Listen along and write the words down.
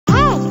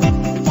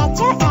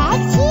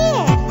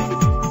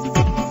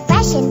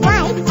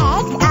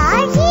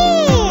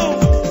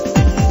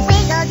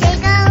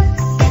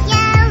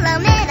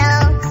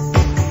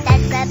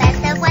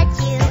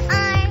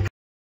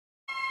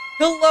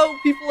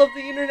people of the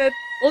internet,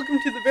 welcome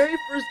to the very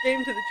first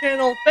game to the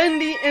channel,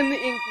 Bendy and the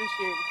Ink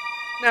Machine.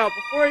 Now,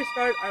 before I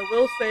start, I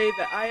will say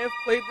that I have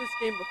played this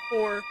game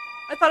before.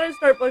 I thought I'd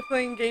start by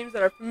playing games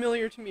that are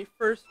familiar to me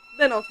first,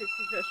 then I'll take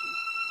suggestions.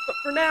 But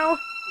for now,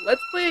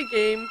 let's play a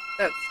game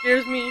that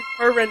scares me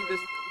horrendously.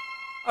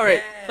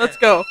 Alright, let's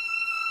go.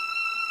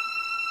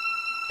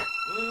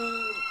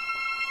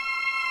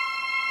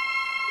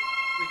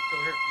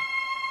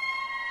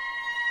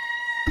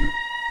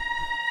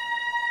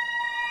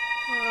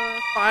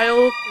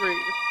 File 3.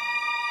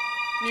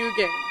 New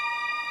game.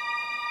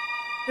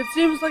 It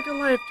seems like a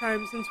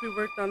lifetime since we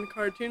worked on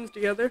cartoons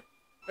together.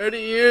 30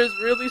 years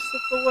really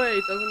slips away,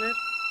 doesn't it?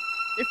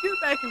 If you're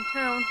back in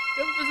town,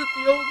 come visit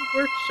the old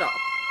workshop.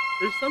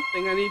 There's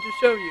something I need to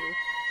show you.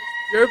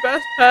 Your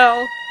best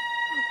pal,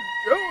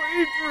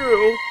 Joey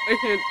Drew. I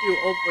can't do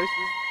old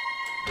voices.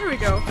 Here we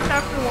go.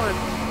 Chapter 1.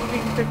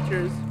 Moving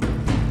pictures.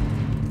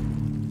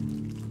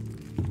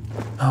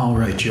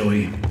 Alright,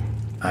 Joey.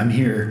 I'm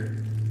here.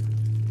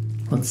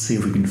 Let's see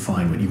if we can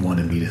find what you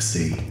wanted me to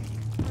see.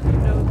 I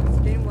know this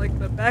game like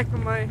the back of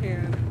my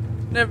hand.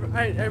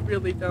 I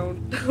really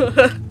don't.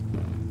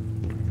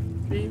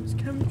 Dreams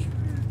come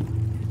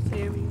true,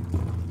 Sammy.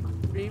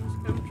 Dreams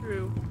come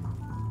true.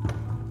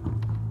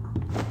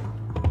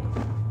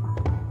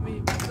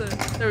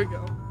 There we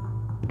go.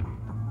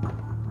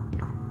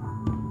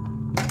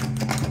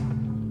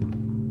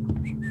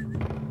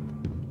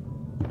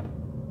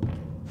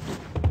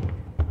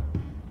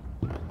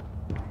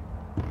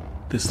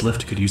 This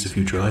lift could use a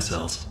few dry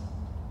cells.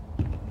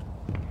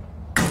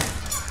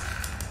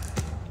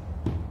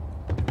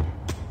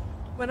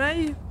 When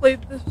I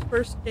played this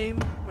first game,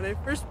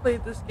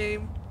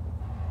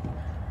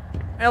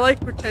 I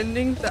liked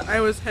pretending that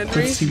I was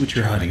Henry. Let's see what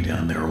you're hiding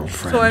down there, old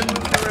friend. So I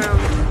moved around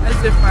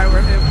as if I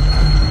were him.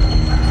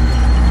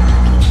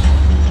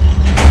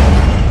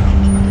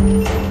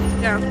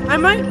 Yeah, I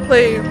might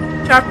play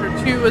chapter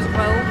 2 as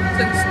well,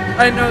 since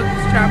I know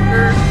this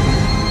chapter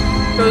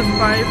goes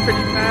by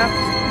pretty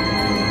fast.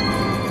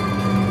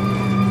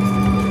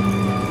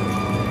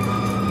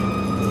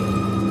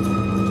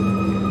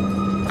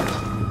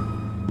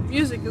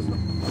 Music is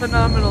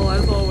phenomenal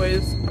as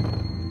always.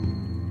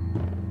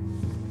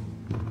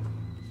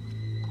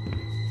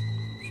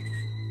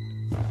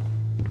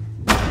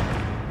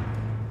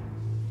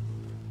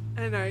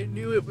 And I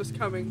knew it was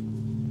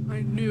coming.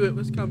 I knew it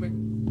was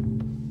coming.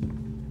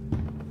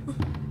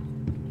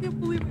 Can't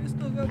believe I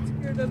still got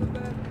scared out of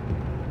that.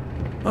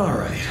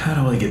 Alright, how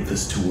do I get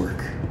this to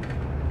work?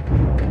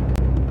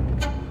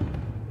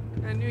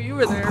 I knew you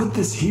were there. Who put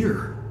this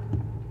here?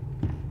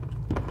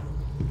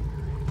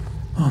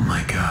 Oh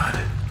my god.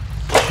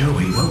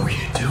 Joey, what were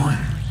you doing?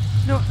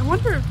 No, I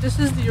wonder if this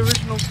is the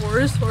original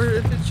forest or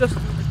if it's just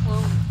another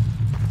clone.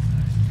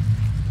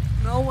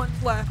 No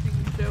one's laughing,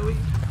 Joey.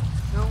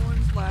 No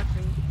one's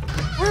laughing.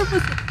 Or was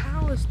it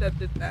Alice that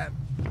did that?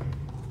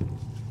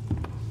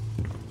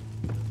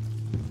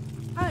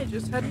 I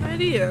just had an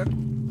idea.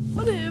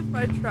 What if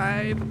I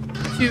tried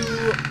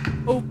to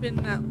open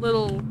that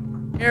little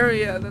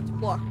area that's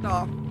blocked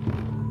off?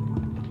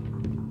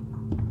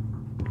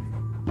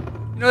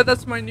 You know,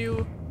 that's my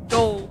new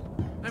goal.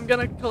 I'm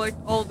gonna collect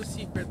all the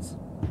secrets.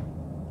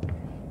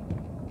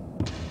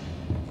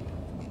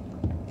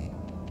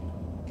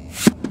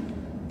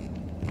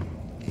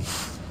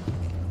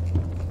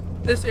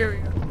 This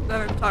area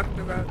that I'm talking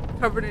about,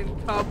 covered in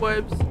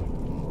cobwebs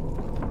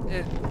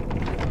and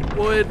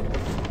wood.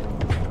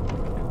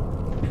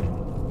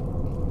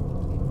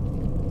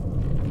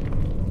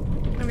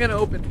 I'm gonna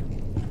open it.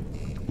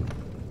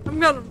 I'm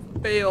gonna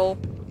fail,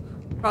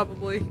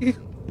 probably.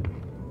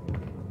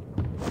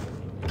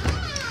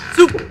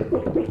 Soup!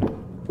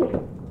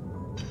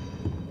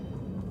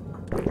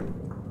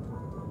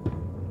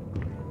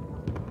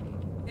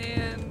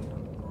 And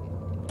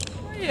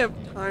I have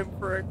time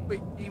for a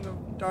quick game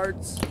of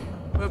darts.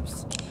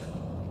 Whoops.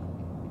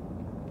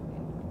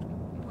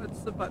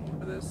 What's the button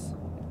for this?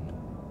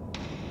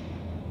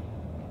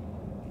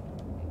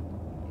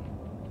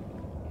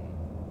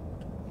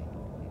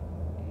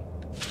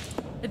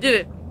 I did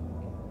it!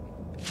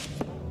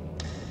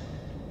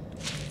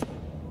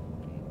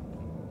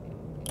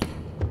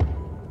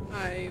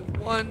 I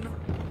won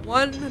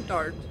one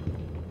dart.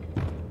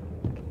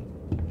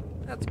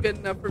 That's good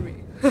enough for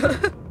me.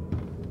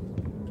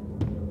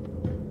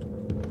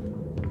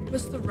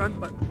 What's the run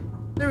button?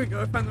 There we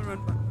go, I found the run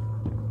button.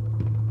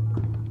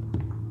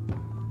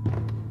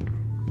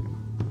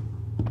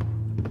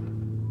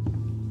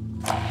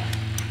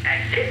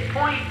 At this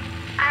point,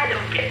 I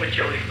don't get what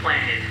Joey's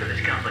plan is for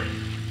this company.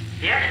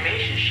 The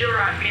animations sure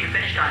aren't being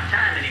finished on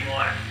time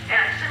anymore, and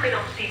I simply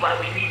don't see why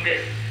we need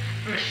this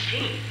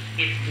machine.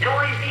 It's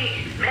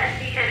noisy, it's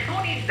messy, and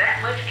who needs that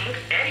much ink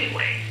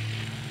anyway?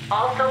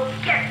 Also,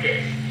 get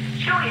this.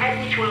 Joey had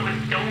each one of us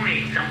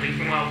donate something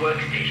from our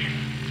workstation.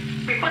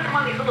 We put them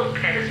on these little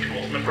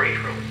pedestals in the break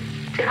room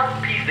to help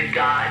appease the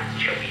gods,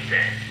 Joey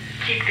said.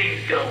 Keep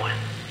things going.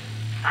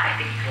 I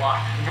think he's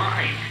lost his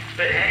mind,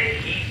 but hey,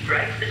 he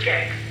writes the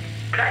checks.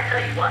 But I tell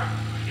you what,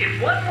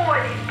 if one more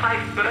of these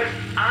pipes burst,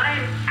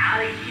 I'm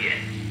out of here.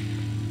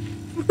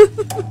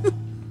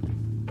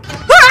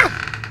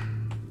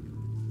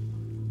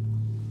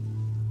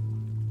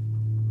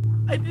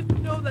 I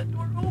didn't know that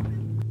door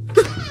opened.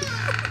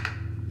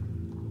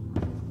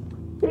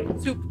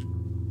 Soup.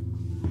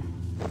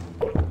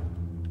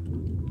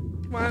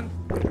 Come on.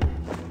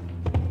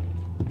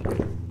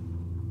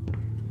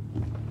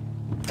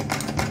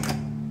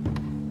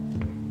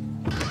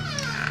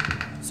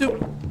 Soup.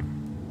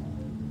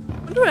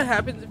 Wonder what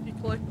happens if you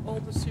collect all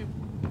the soup.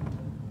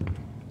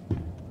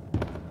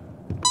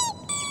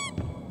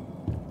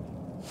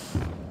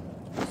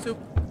 Soup.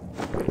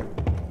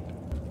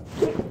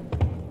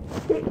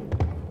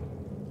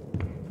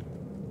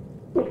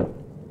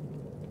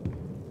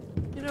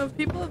 You know,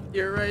 people have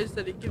theorized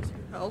that it gives you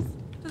health.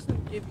 It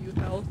doesn't give you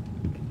health.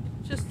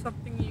 It's just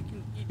something you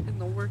can eat in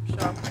the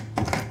workshop.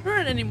 There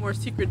aren't any more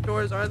secret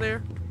doors, are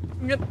there?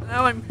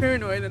 Now I'm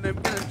paranoid and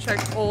I'm gonna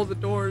check all the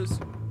doors.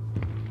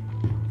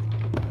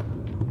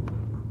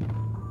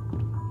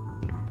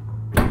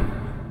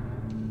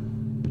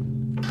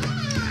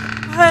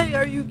 Why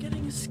are you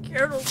getting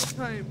scared all the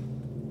time?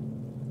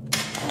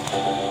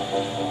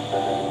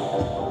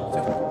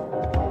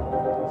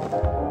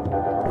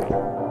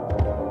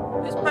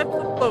 These pipes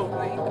are floating.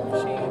 The ink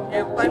machine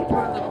gave life to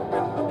our little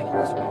friend. Nothing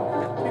has been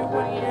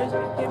 220 years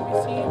and it can't be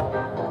seen.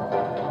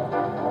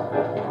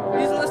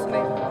 He's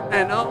listening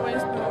and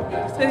always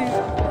moving. Sitting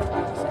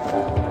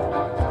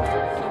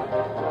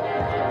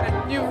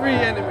and you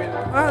reanimated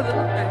our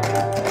little friend.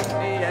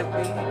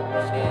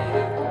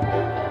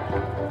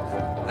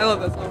 I love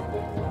that song.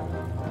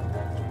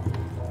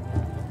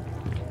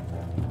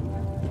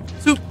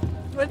 Soup.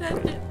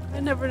 I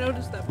never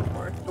noticed that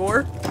before.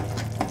 Door?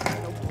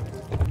 Nope.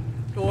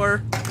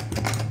 Door.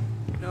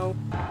 No.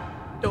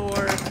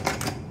 Door.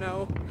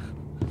 No.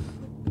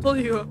 I told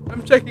you,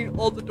 I'm checking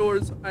all the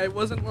doors. I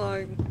wasn't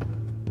lying.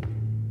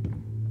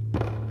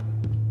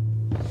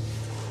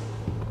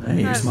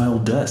 Hey, here's my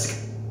old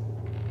desk.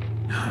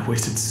 I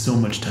wasted so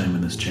much time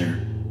in this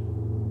chair.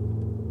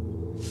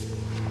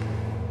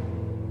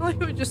 I like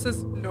how it just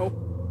says no.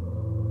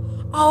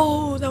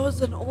 Oh, that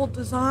was an old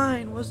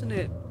design, wasn't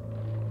it?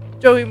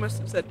 Joey must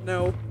have said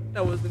no.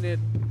 That wasn't it.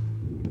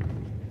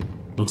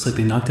 Looks like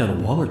they knocked out a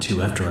wall or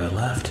two after I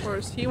left. Of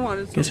course, he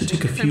wanted Guess it something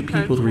took a few 10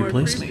 times people to more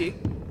replace creepy. me.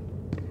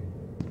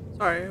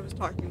 Sorry, I was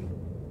talking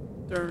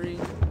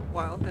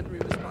while Henry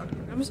was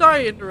talking. I'm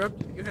sorry I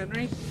interrupted you,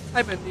 Henry.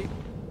 Hi, Bendy.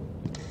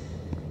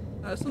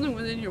 Something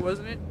was in here,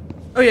 wasn't it?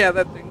 Oh yeah,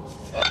 that thing.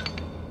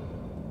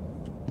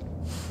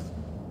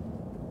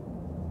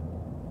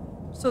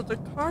 So the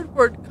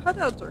cardboard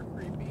cutouts are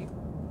creepy,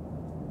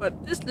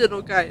 but this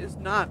little guy is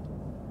not.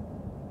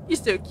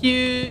 He's so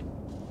cute.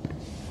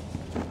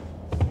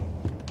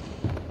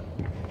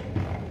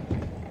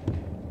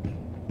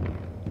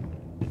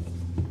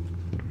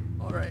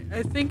 Alright,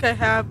 I think I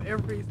have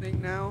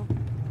everything now.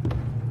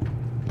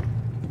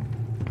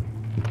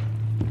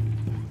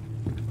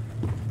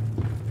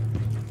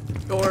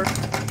 Door.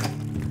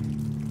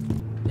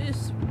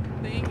 This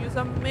thing is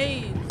a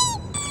maze.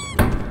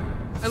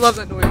 I love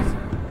that noise.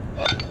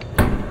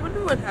 I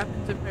wonder what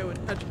happens if I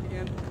would touch it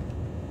again.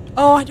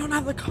 Oh, I don't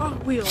have the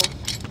cogwheel.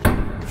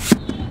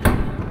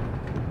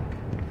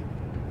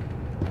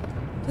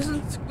 It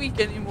doesn't squeak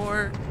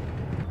anymore.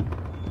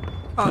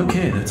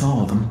 Okay, that's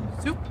all of them.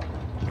 Soup.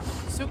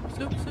 Soup,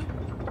 soup, soup.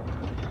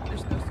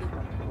 There's no soup.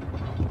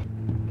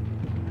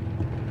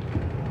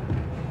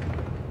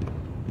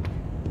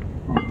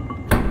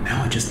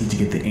 Now I just need to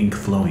get the ink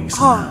flowing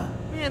somehow.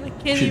 Oh, man, I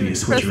can't Should even be a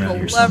switch press around the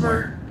here lever.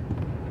 somewhere.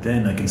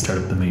 Then I can start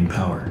up the main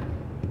power.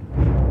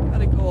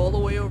 Gotta go all the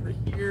way over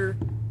here.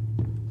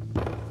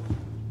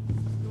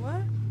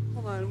 What?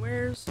 Hold on,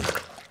 where's the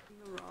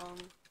wrong?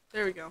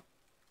 There we go.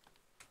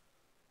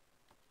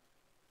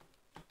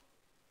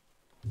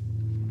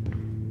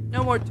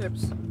 No more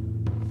tips.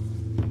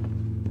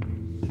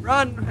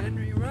 Run,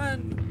 Henry,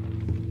 run!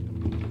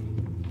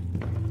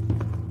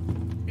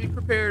 Be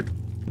prepared.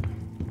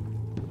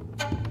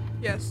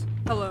 Yes,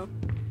 hello.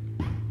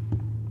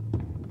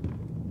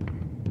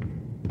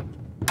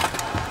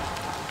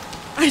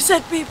 I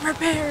said be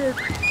prepared!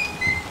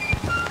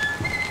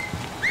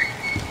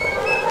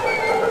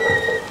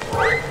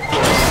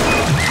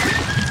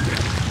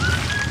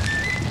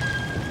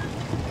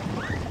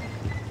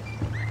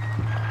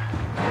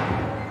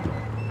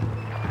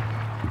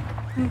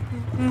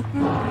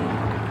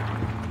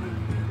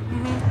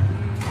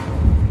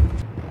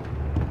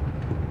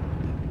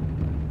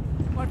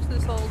 Watch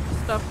this old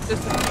stuff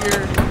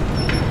disappear.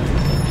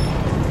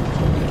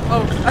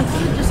 Oh, I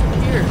thought it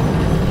disappeared.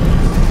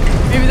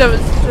 Maybe that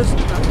was just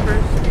the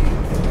first game.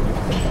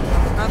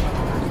 Not the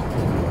first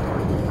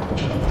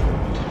game.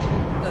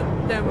 The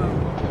demo.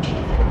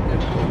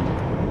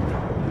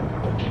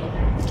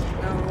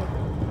 No.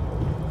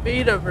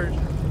 Beta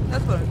version.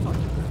 That's what I'm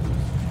talking about.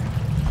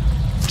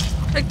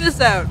 Check this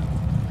out.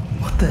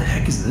 What the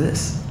heck is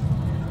this?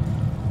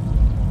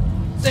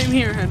 Same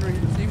here, Henry.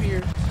 Same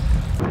here.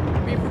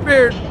 Be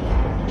prepared.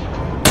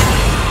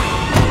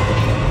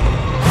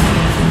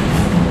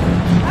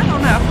 I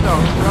don't have to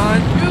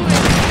run. You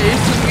ain't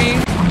chasing me.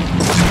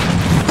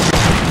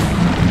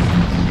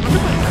 Wonder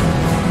what-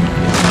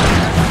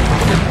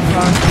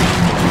 Run.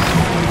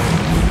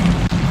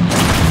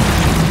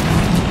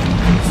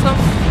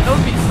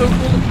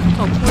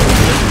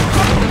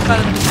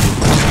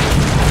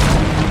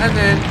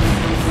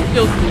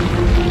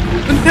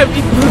 Wouldn't that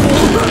be cool?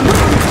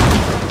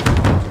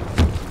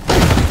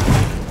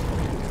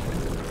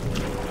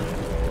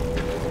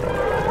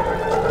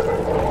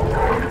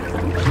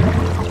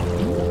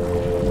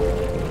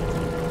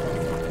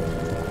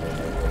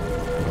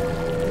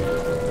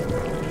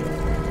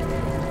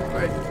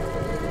 Alright.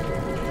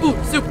 Ooh,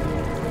 soup!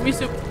 Give me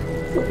soup.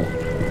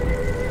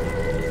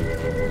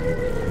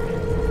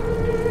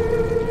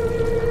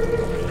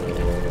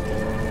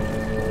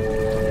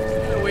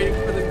 I'm waiting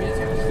for the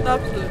music to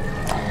stop so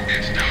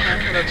It's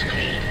dark and it's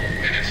cold,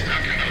 and it's stuck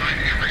in behind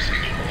every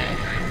single wall.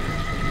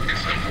 In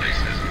some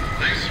places,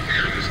 I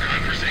swear this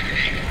godforsaken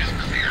ink is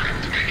clear up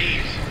to my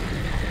knees.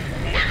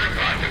 Whoever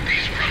thought that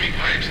these crummy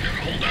pipes could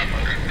hold up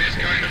under this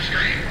kind of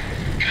strain?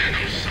 And I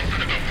know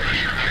something about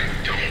pressure I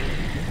don't,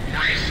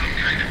 or is some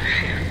kind of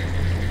thing.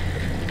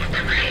 But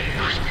the real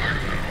worst part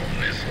about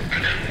all this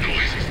are the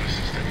noises the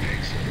system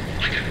makes,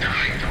 like a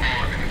dying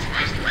dog in its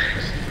last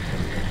legs.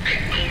 Make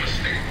no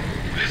mistake,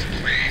 this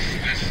place,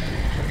 this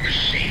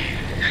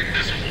machine, and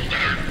this whole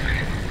darn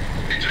thing,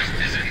 it just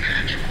isn't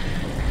natural.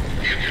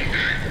 You can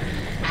bet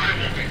I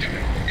won't be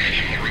doing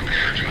any more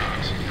repair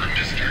jobs for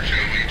Mr.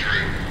 Joey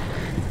Drew.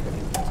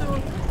 So,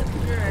 it's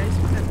theorized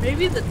that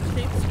maybe the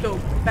tapes go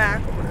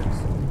backwards.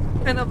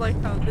 Kind of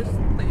like how this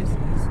place is.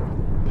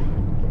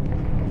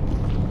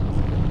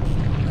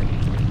 Like,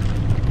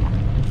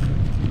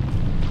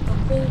 the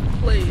whole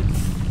place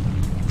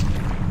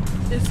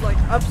is like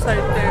upside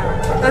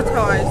down. That's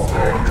how I see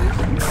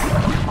it.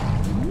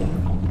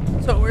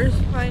 So we're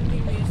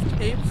finding these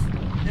tapes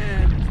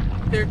and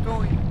they're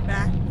going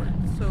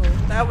backwards. So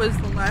that was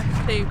the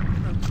last tape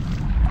from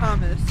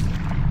Thomas.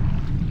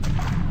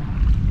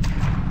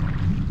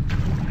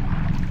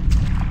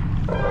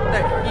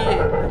 That he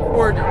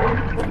recorded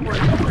before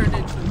he turned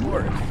into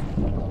Morris.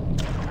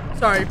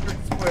 Sorry for the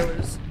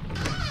spoilers.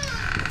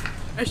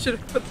 I should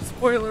have put the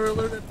spoiler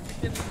alert at the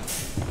beginning.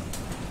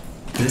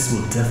 This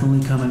will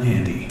definitely come in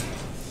handy.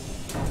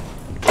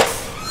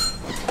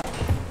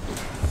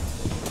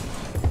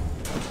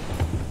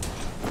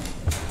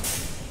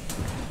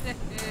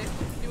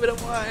 See what I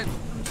want.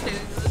 I'm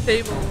standing on the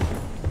table.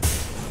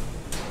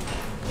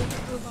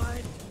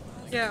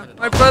 Yeah,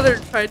 my brother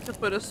tried to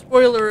put a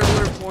spoiler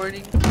alert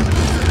warning on a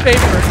piece of paper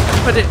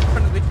and put it in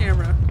front of the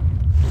camera.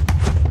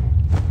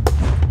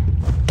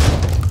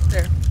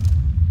 There.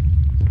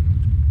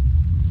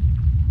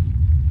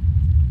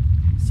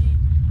 See,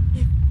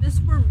 if this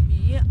were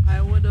me,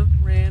 I would have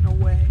ran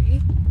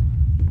away.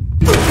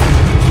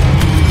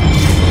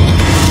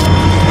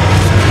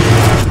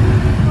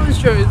 That was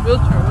Joey's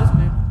wheelchair,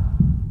 wasn't it?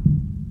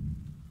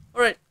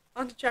 Alright,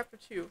 on to chapter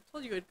 2.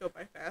 Told you it'd go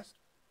by fast.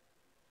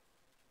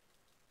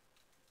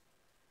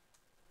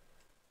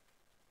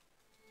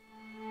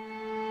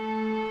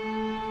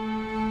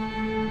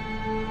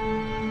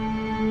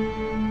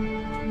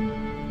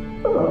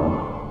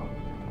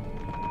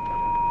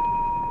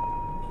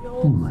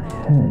 Oh, my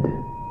head.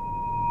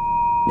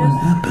 What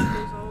happened?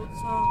 Those old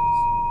songs.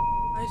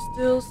 I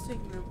still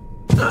sing them.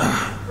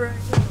 Wherever I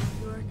go,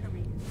 you are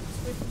coming. Just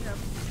wake me up.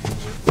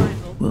 Your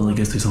final. Well, I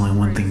guess there's only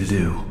one thing to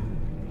do.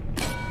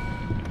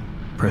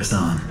 Press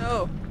on.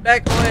 No,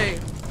 back away.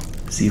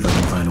 See if I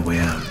can find a way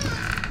out.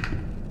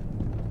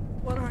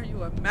 What are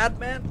you, a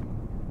madman?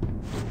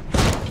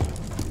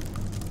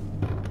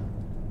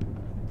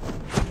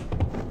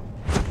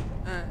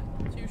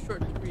 Too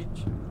short to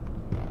reach.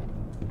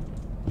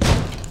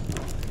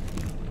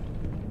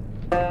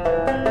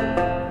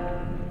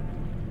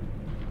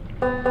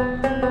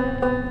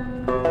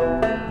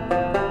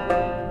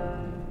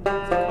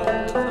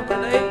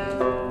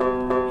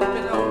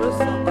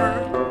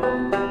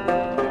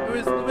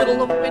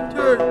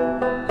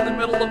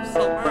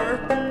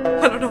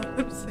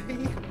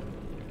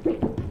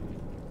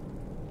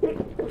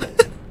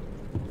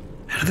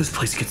 How did this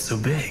place get so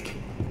big?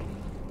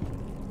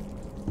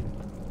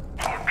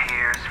 He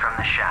appears from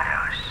the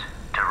shadows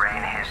to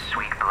rain his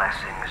sweet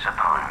blessings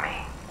upon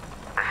me.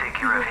 The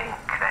figure of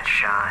ink that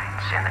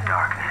shines in the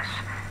darkness.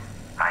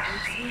 I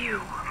see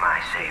you, my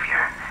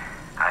savior.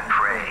 I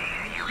pray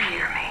you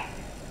hear me.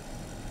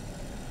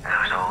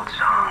 Those old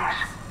songs,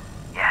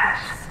 yes,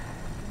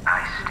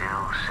 I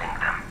still sing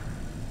them.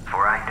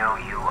 For I know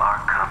you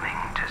are coming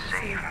to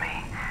save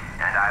me,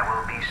 and I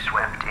will be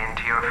swept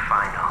into your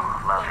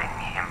final loving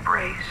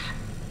embrace.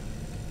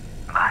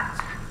 But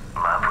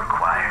love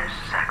requires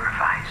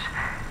sacrifice.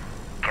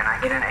 Can I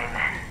get an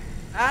amen?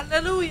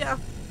 Hallelujah.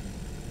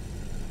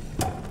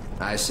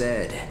 I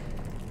said,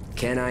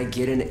 can I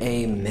get an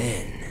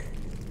amen?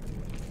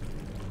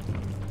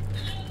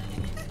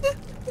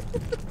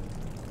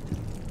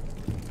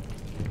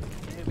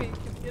 Maybe you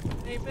can get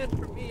an amen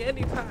from me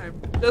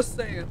anytime. Just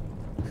saying.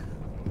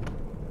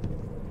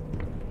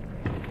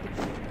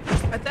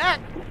 Attack!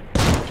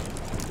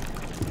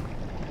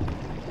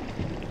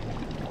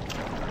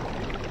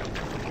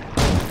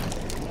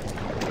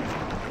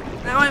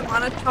 Now I'm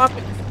on a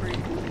chopping spree.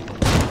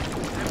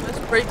 I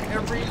must break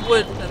every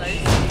wood that I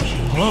see.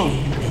 Hello?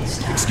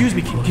 Excuse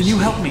me, can you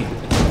help me?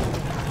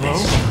 Hello?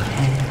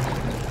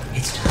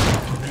 It's time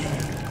for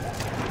bed.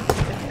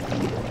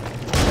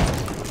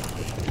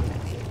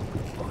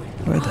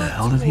 Where the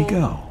hell did he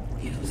go?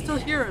 You can still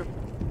hear him.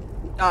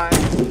 Die.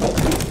 Soup,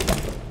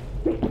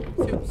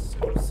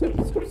 soup, soup,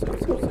 soup, soup,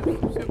 soup,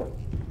 soup, soup.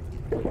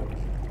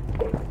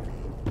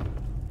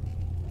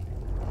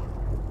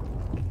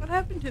 What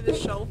happened to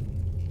this shelf?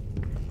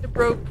 It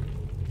broke.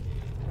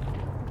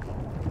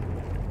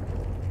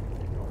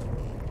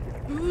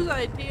 Whose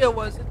idea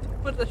was it to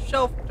put a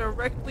shelf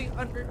directly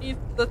underneath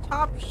the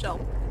top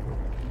shelf?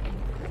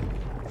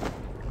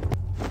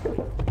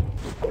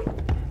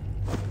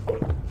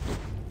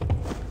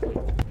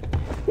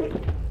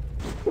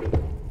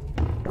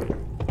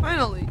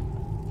 Finally.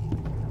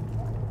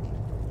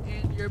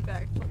 And you're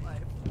back to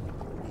life.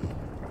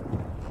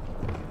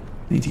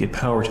 Need to get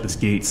power to this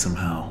gate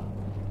somehow.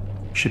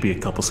 Should be a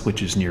couple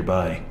switches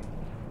nearby.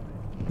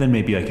 Then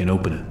maybe I can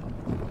open it.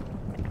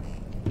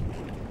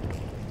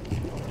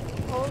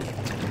 Oh,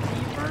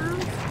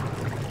 levers?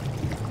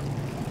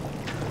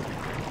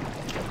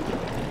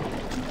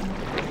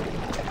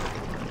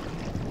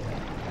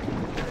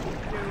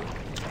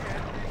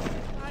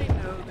 I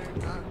know they're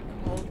not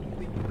called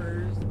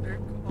levers.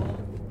 They're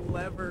called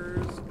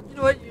levers. You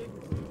know what?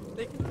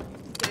 They can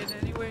say it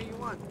any way you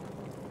want.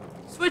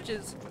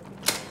 Switches.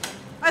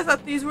 I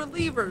thought these were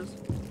levers.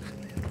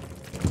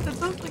 That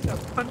sounds like a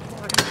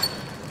punchline.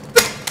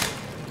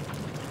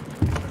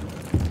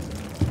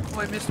 Oh,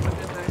 I missed one,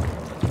 didn't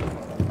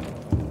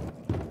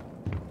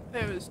I?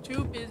 I was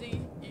too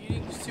busy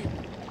eating soup.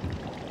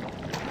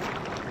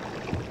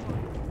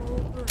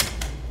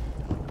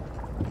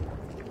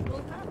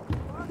 We'll have to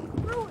walk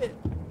through it.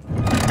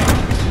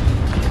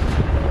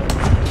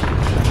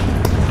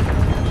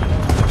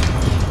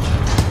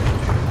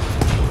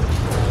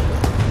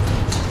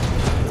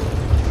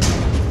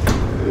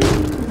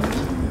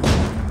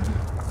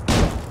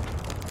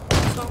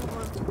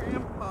 Someone's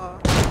grandpa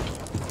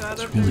got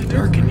It's up really there.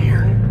 dark in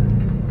here.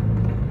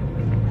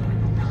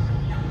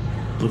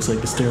 Looks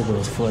like the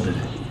stairwell's flooded.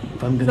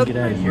 If I'm gonna get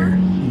out of here, I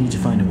need to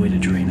find a way to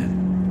drain it.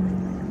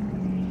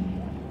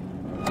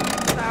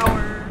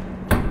 Tower.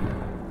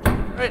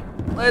 Alright,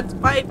 let's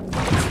fight.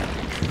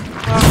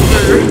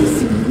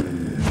 Monsters.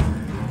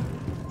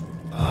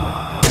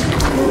 Oh,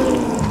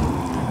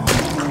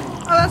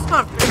 that's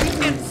not fair. You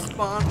can't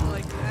spawn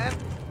like that.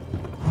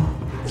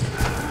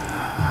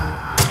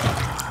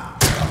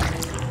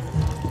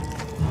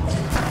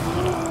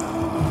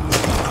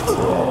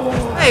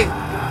 Hey!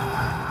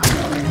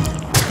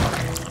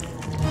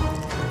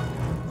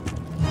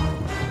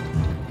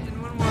 And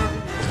one more over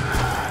here.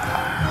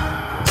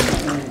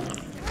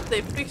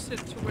 They fixed it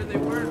to where they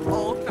weren't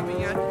all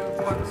coming at you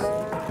at once.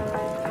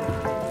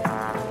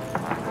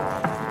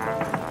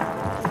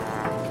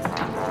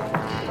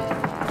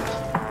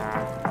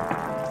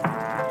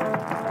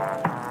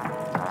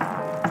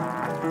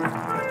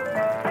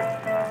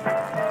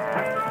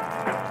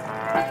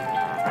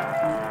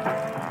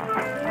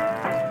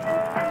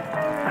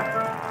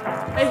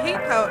 I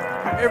hate how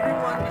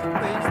everyone who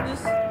plays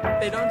this,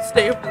 they don't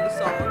stay for the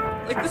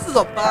song. Like, this is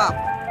a bop.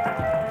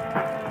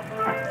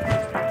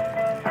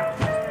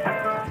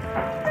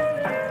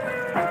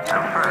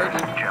 So first,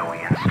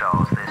 Joey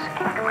installs this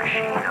ink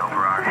machine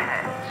over our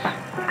heads.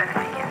 Then it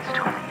begins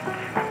to leak.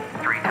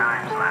 3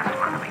 times last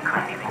month we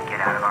couldn't even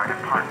get out of our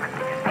department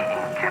because the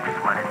ink kept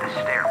flooding the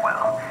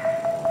stairwell.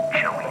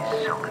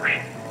 Joey's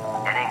solution: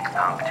 an ink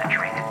pump to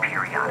drain it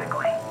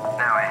periodically.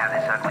 Now I have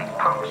this ugly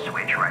pump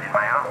switch right in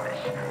my office.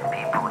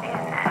 People in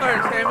and Sorry,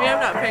 out Sammy, I'm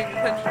not all paying day.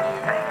 attention to you.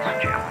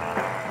 Thanks, Joey.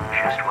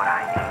 Just what I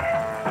needed.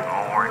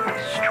 More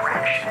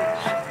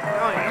distractions.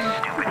 Oh, yeah. These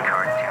stupid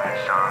cartoon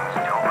songs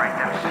don't write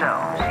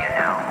themselves, you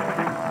know.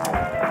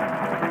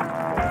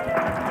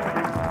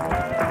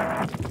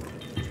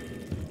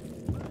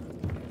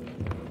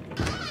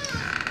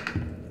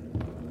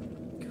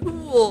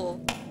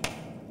 Cool.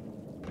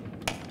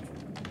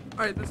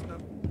 Alright, this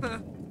stuff.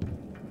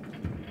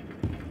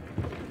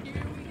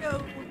 Here we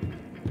go.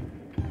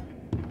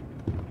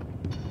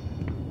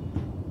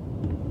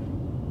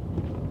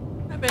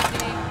 Hi,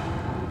 Bendy.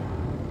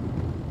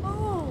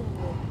 Oh.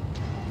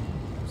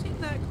 I've seen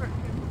that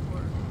cartoon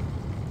before.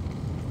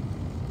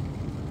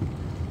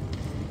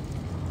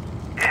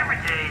 Every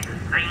day the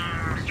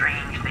same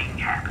strange thing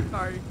happens.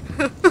 Sorry.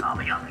 I'll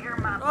be up here,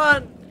 my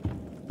Run.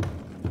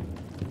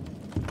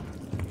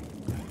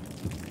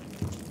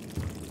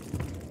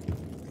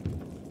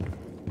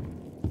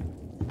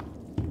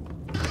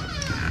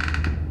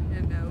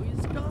 And now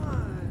he's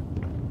gone.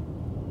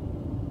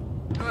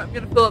 Oh, I'm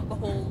gonna fill up the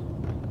whole.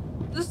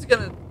 This is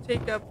gonna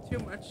take up too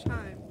much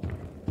time.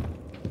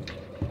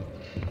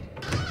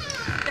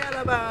 Forget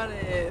about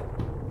it.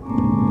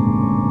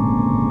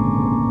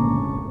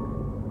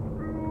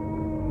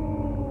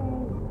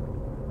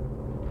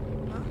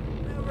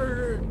 I've never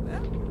heard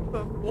that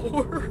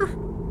before.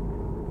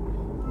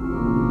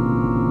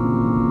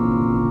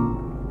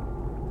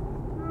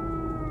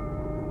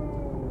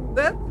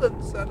 That's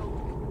unsettling.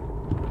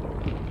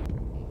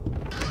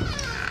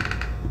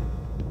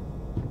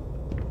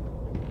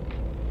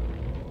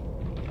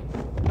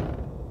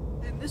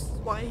 And this is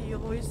why he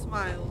always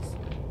smiles.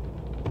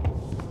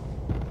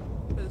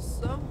 Because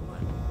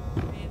someone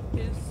made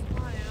his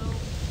smile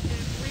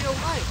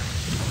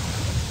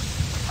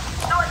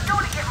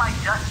my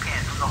dustpan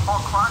from the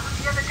hall closet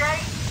the other day,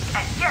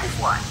 and guess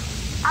what?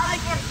 I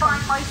can't find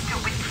my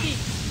stupid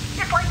keys.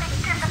 It's like they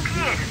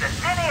disappeared into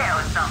thin air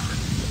or something.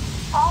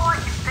 All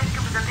I can think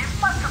of is that they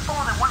must have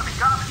fallen in one of the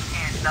garbage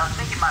cans when I was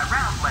making my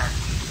rounds last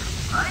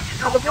week. I just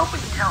hope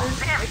nobody tells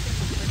him,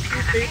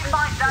 because if he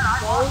finds out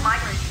I lost my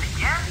keys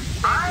again,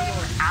 I'm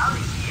out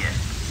of here.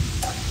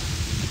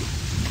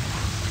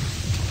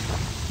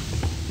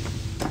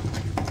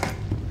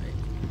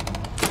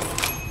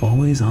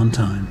 Always on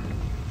time.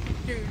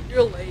 Dude,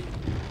 you're late.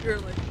 You're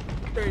like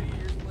 30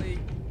 years late.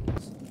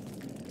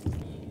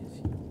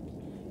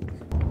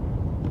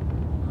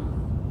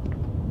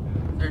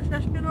 Is there a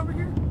trash can over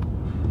here?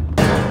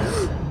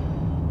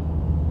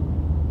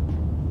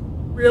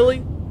 Really?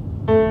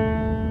 Play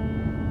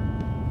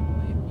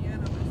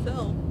piano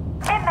myself.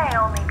 It may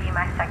only be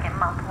my second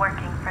month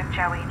working for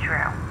Joey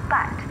Drew,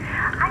 but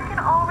I can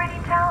already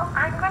tell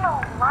I'm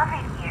gonna love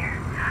it here.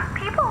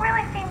 People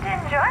really seem to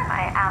enjoy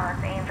my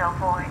Alice Angel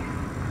voice.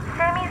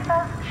 Sammy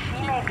says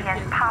she may be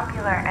as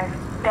popular as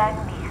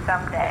Bendy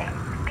someday.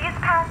 These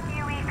past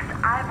few weeks,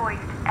 I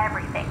voiced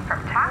everything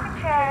from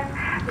talking chairs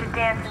to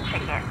dancing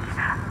chickens,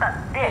 but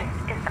this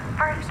is the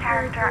first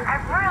character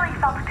I've really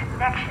felt a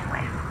connection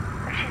with.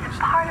 She's a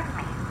part of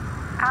me.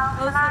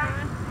 Alice and I,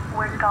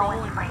 we're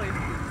going places.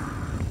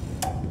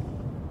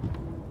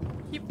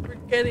 Keep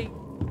forgetting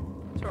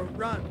to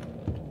run.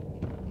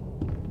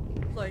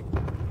 It's like,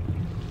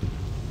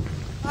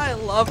 I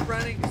love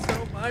running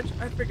so much.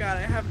 I forgot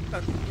I haven't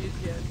cut the keys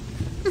yet.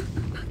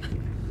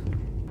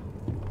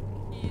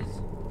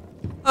 Keys.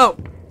 Oh,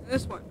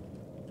 this one.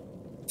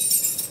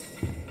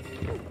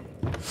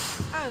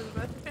 I was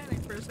about to panic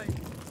for a second.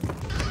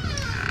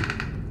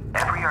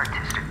 Every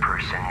artistic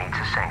person needs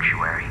a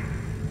sanctuary.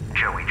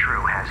 Joey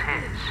Drew has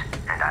his,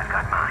 and I've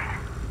got mine.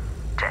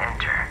 To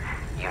enter,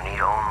 you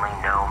need only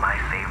know my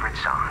favorite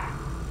song.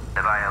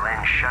 The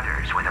violin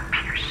shudders with a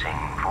piercing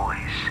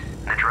voice.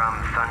 The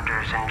drum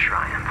thunders in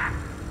triumph.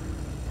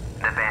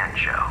 The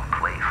banjo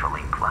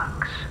playfully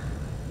clucks.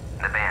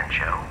 The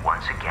banjo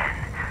once again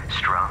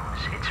strums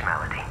its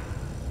melody.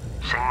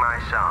 Sing my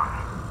song,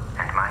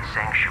 and my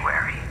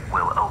sanctuary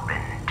will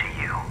open to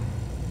you.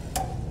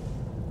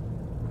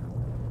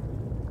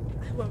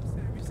 I love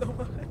Sammy so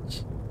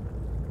much.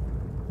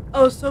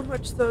 Oh, so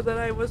much so that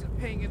I wasn't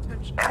paying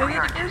attention. Say Every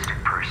that again? artistic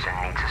person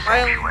needs a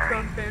Violin, sanctuary.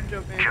 drum,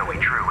 banjo, banjo. Joey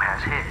Drew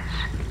has his,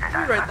 and Let me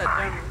I've write got that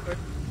mine. down real quick.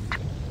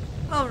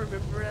 I'll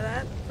remember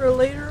that for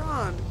later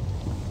on.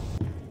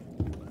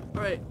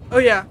 Alright. Oh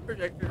yeah,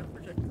 projector.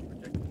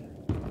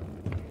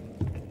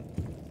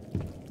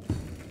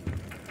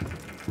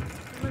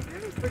 I'm a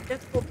very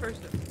forgetful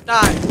person.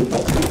 Die.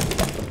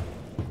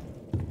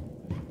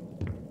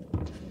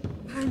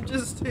 I'm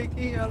just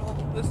taking out all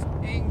this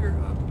anger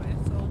of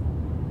myself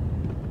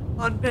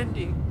on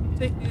Bendy. I'm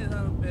taking it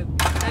out of Bendy.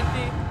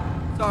 Bendy,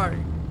 sorry.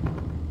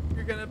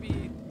 You're gonna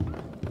be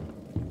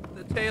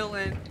the tail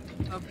end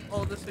of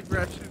all this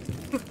aggression.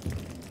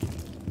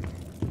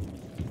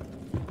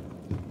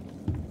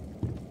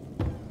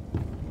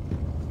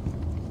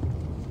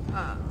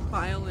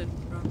 Violin,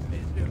 drum,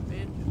 banjo.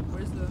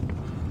 Where's the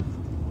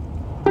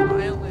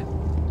violin?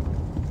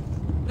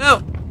 No!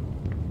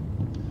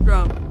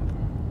 Drum.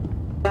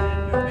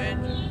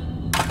 Banjo.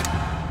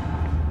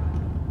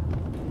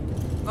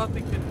 Oh,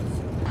 thank goodness.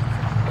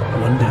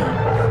 One down.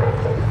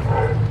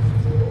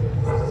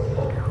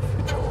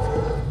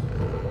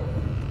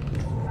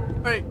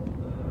 Alright.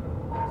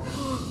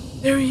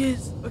 There he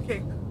is.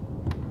 Okay.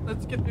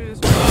 Let's get through this.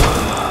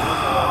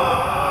 Wait.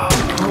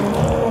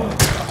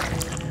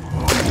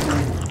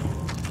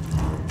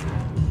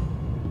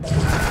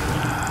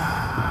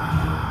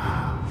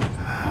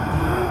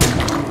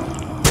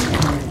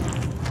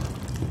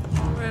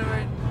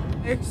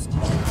 Next.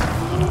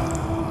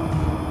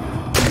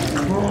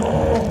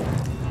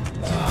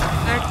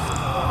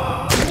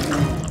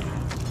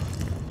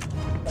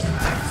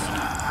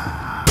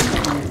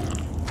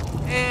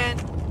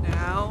 And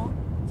now,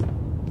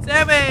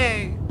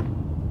 Sammy!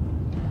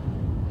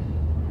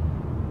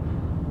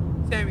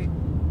 Sammy.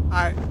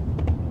 Hi.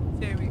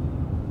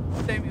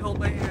 Sammy, hold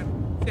my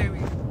hand. Sammy.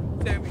 I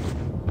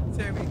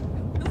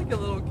feel like a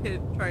little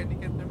kid trying to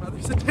get their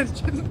mother's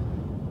attention.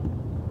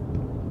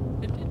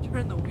 It did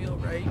turn the wheel,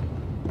 right?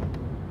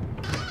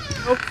 I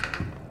hope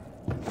so.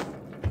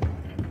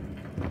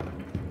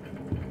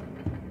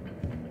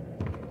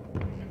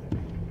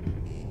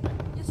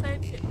 Yes, I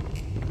did.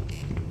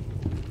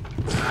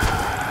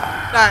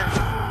 Die.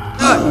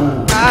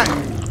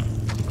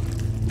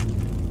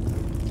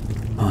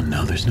 Oh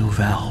no, there's no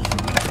valve.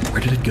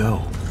 Where did it go?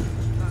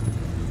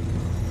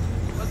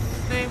 What's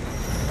his name?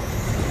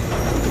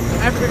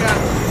 I forgot.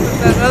 But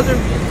that other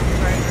music,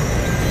 right?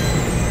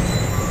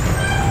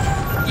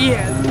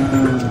 Yeah.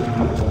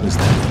 Was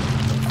that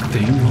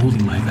thing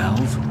holding my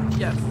valve?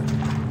 Yes.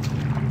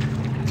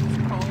 It's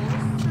called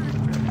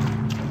surgery.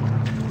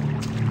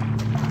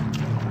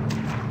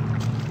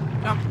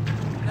 Jump.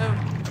 No.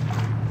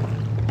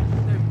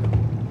 There we go.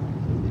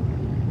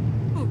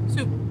 Ooh,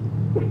 soup.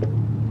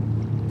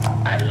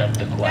 I love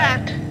the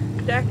quiet,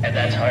 Jack. and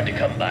that's hard to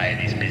come by in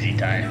these busy Do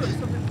times.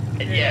 something.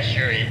 And yeah,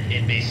 sure,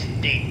 it may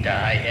stink to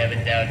high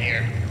heaven down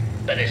here,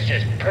 but it's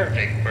just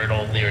perfect for an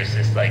old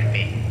lyricist like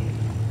me.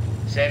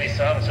 Savvy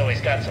songs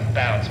always got some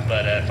bounce,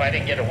 but if I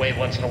didn't get away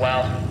once in a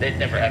while, they'd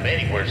never have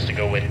any words to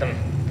go with them.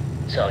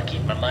 So I'll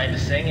keep my mind to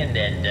singing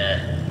and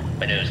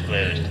my nose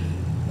closed.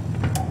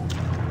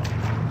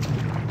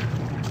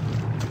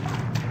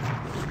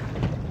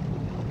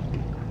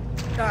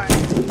 Die.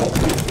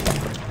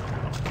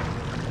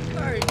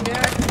 Sorry,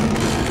 Jack.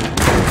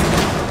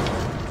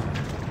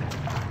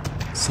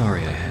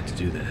 Sorry I had to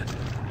do that.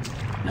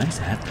 Nice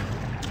hat, though.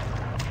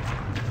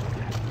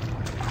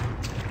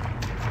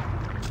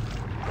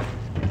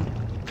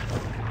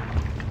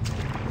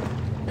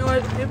 You know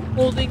what? Him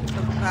holding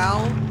the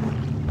valve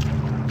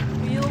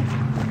wheel,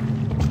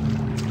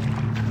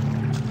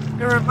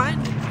 it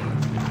reminded me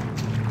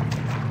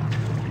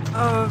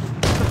of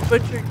the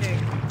Butcher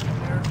Gang.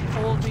 They're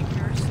holding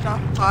your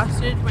stuff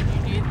hostage when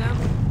you need them.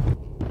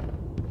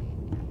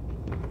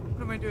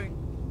 What am I doing?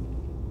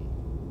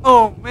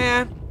 Oh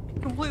man, I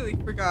completely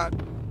forgot.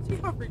 See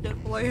how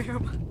forgetful I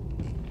am?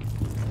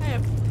 I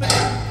have put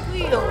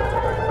wheel.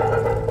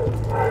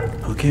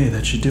 Okay,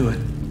 that should do it.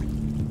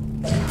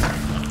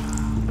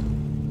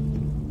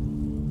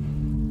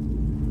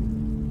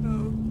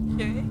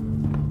 Okay.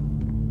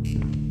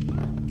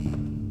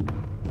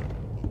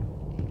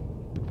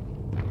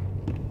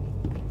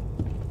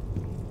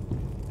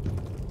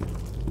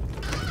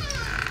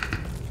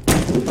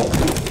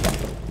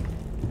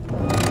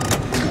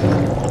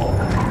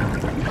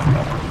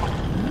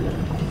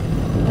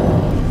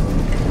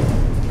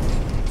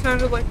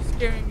 Sounded like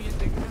scary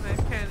music and I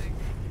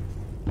panicked.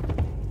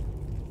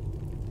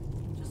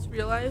 Just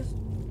realized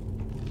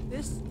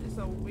this is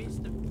a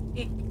waste of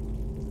ink.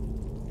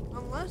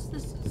 Unless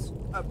this is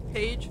a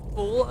page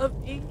full of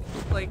ink,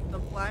 like the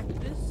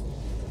blackness,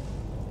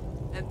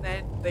 and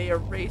then they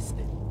erased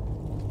it.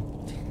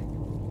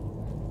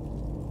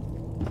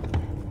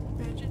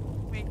 Imagine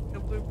making a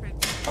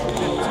blueprint and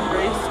it's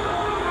erased.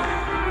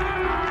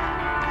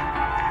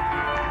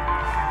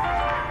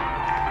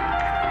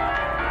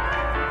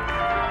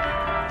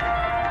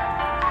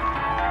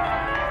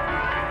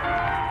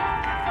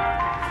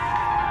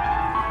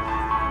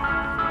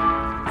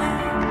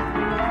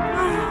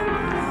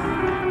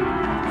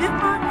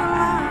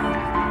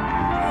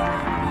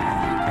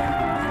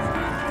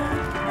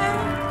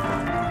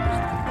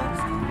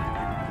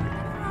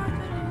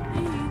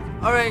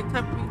 Alright,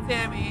 time to meet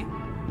Sammy.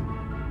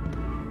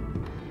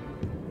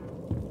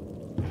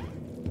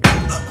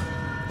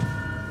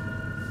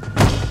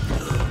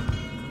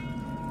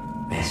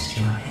 Rest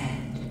your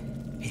head.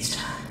 It's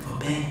time for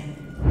bed.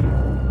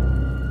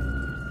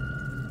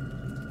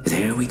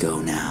 There we go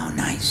now,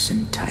 nice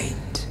and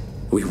tight.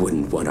 We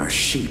wouldn't want our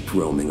sheep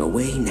roaming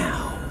away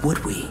now,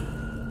 would we?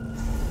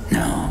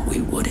 No,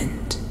 we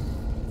wouldn't.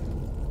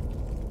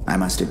 I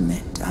must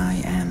admit,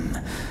 I am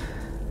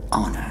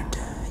honored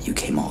you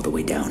came all the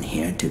way down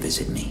here to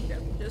visit me.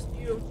 Just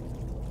you.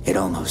 It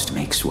almost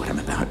makes what I'm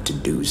about to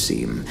do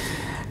seem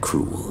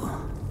cruel.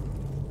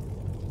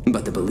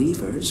 But the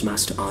believers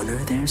must honor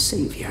their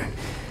savior.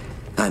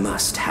 I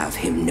must have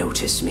him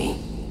notice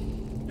me.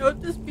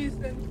 Notice me,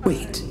 Senpai.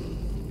 Wait,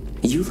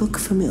 you look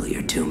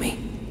familiar to me.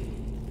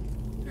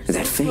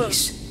 That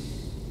face.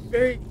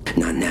 Very.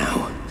 Not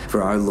now,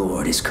 for our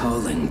Lord is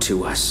calling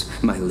to us,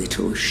 my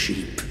little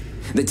sheep.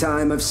 The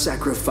time of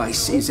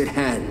sacrifice is at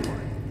hand.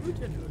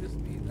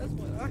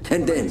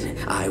 And then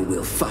I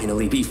will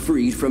finally be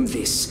freed from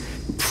this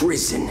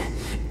prison,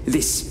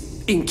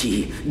 this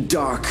inky,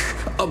 dark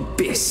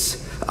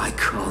abyss I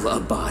call a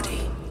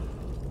body.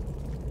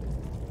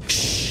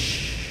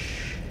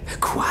 Shh,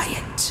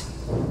 quiet.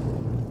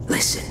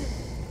 Listen,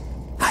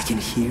 I can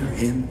hear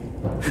him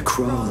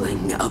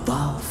crawling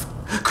above,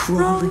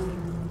 crawling.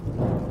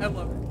 I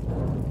love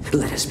it.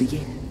 Let us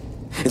begin.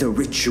 The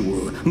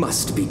ritual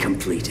must be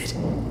completed.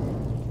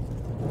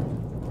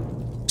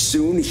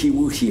 Soon he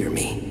will hear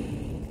me.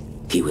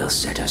 He will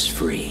set us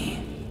free.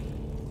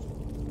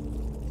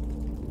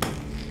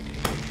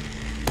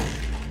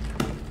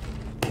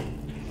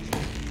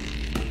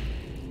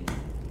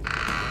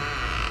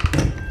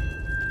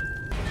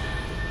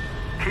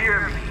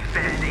 Hear me,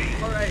 Bendy.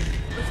 Alright,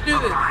 let's do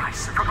this.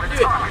 Arise from the Do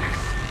it. darkness.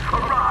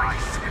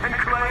 Arise and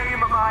claim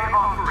my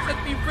offering. Set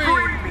me free.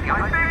 Free me, I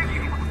beg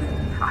you.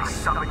 I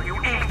summon you,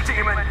 ink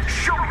demon.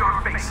 Show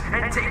your face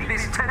and take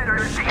this tender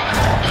sheep.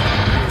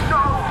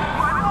 No,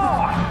 my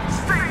lord,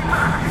 stay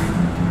back.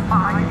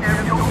 I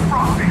am your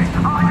prophet.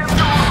 I am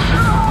your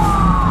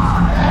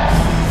Lord.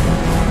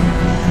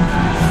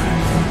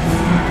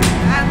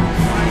 That's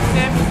why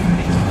Sammy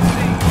thinks the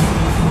thing.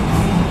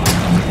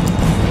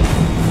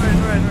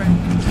 Alright.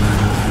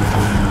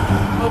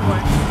 Oh boy.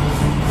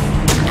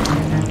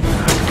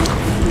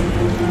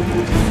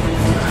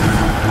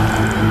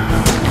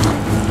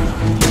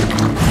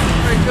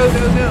 Alright, go.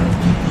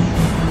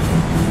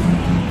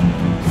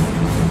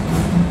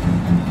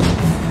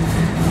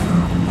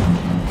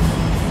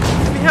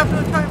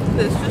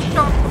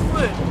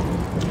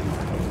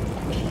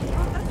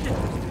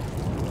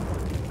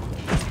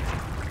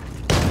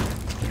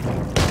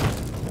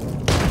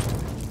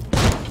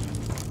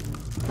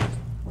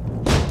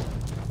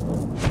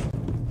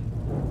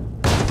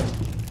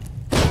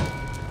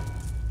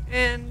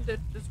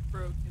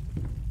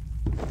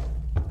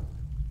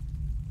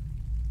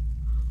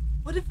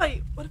 What if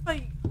I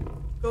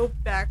go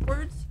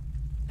backwards,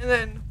 and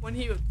then when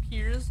he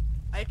appears,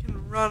 I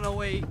can run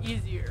away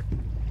easier?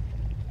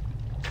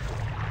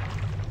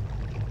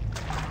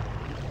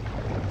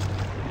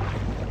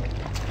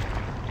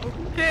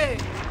 Okay.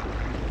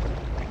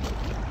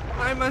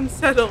 I'm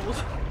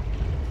unsettled.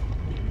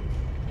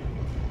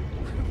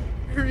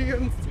 I'm very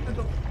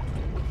unsettled.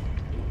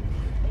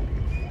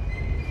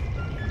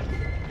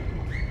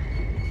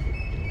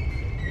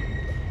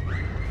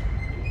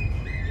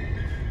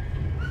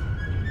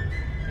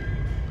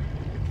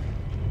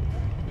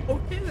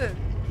 Okay then.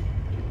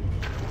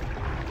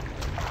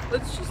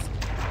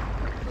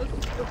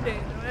 Okay,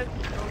 now I have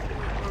to go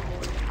through it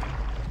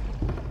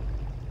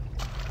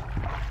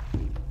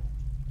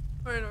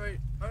normally.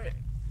 Alright.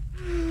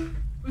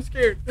 I'm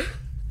scared. Go.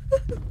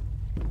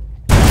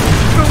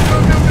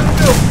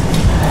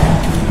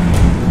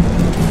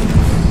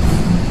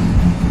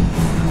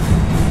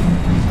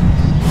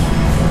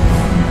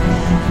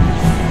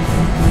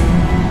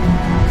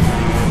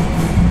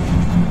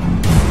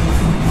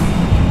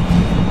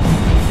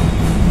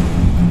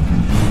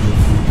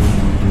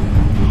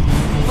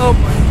 Oh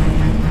boy.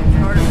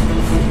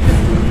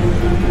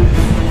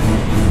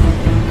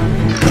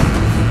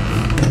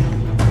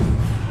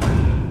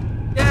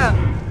 Yeah,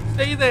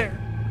 stay there.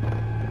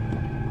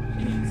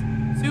 Jeez.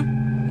 Soup?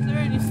 Is there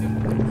any soup?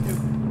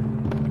 Soup.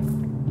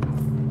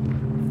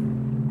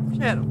 Wish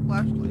I had a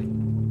flashlight.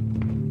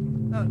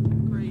 That would be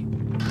great.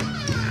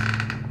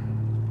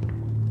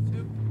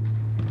 Soup?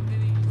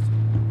 Any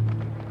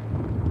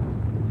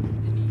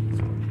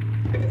soup?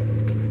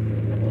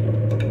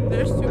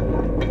 There's soup.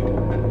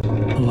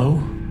 Hello?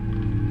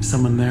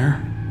 Someone there?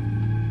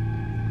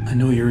 I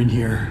know you're in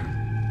here.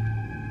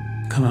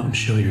 Come out and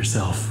show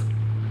yourself.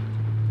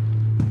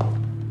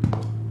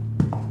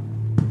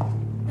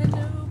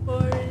 Hello,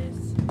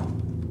 Boris.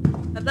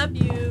 I love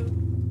you.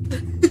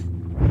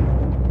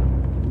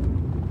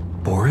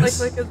 Boris?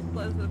 Like as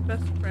a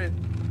best friend.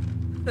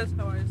 That's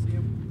how I see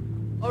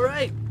him.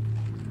 Alright.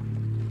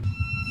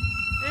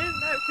 And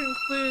that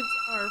concludes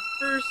our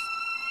first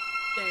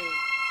game.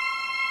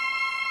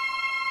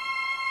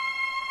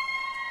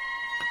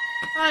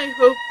 I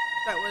hope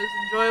that was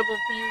enjoyable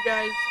for you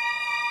guys,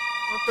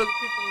 or for the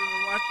people that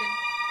are watching.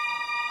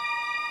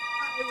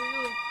 I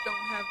really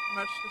don't have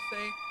much to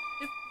say.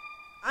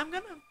 I'm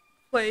gonna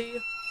play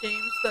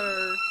games that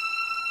are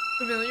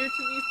familiar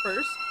to me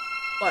first,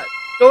 but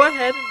go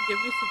ahead and give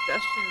me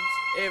suggestions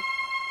if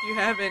you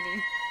have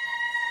any.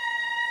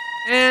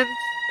 And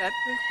that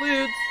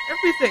concludes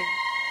everything.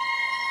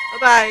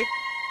 Bye-bye.